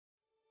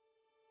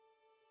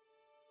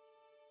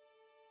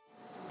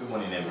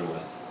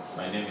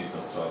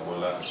Dr.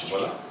 Agbola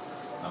Tichibola.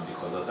 I'm the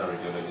consultant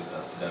radiologist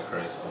at Cedar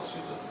Crest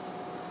Hospital.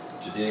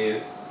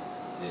 Today,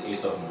 the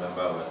 8th of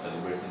November, we're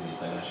celebrating the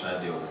International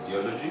Day of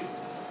Radiology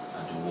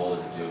and the World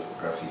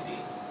Radiography Day,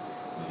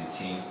 with the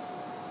theme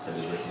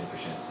celebrating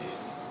patient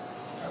safety.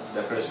 At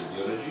Cedar Crest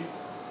Radiology,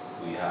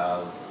 we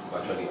have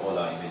virtually all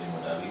our imaging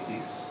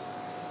modalities,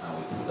 and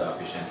we put our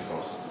patient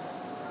first.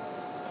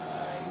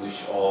 I wish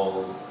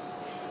all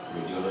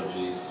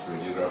radiologists,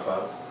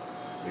 radiographer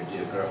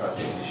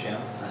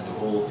technicians, and the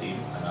whole team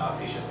and our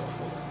patients, of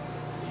course,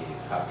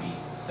 a happy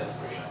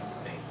celebration.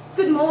 Thank you.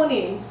 Good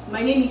morning.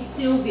 My name is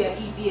Sylvia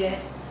Ibie.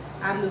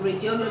 I'm the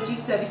Radiology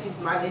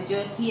Services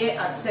Manager here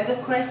at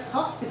Cedar Crest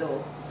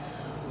Hospital.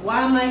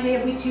 Why am I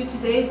here with you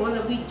today? What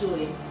are we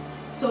doing?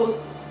 So,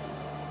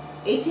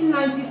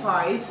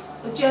 1895,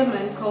 a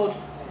German called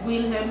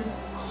Wilhelm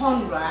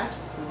Conrad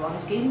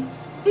Röntgen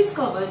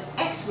discovered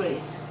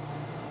X-rays.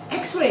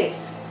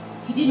 X-rays.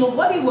 He didn't know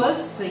what it was,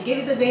 so he gave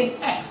it the name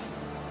X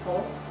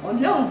for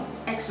unknown,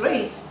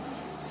 X-rays.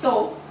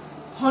 So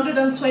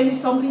 120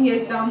 something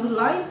years down the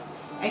line,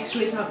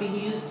 X-rays have been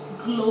used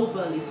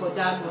globally for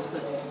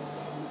diagnosis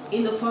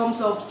in the forms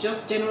of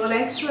just general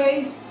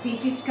X-rays,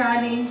 CT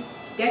scanning,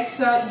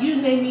 DEXA, you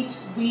name it,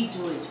 we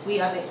do it. We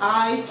are the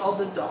eyes of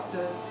the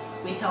doctors.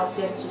 We help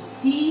them to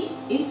see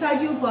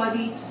inside your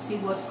body, to see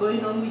what's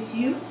going on with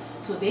you,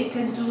 so they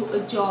can do a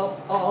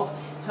job of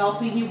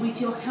helping you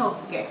with your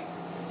health care.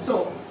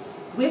 So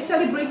we're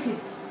celebrating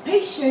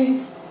patient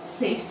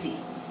safety.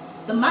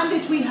 The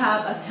mandate we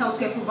have as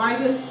healthcare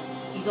providers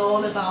is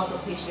all about the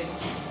patient,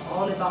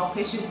 all about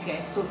patient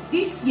care. So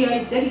this year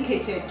is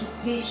dedicated to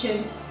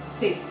patient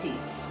safety.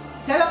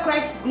 Cedar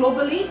Crest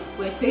globally,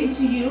 we're saying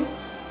to you,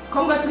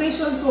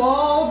 congratulations to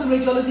all the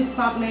radiology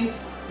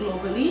departments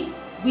globally.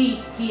 We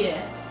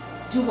here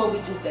do what we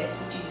do best,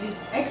 which is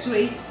use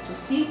X-rays to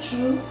see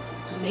through,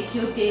 to make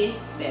your day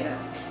better.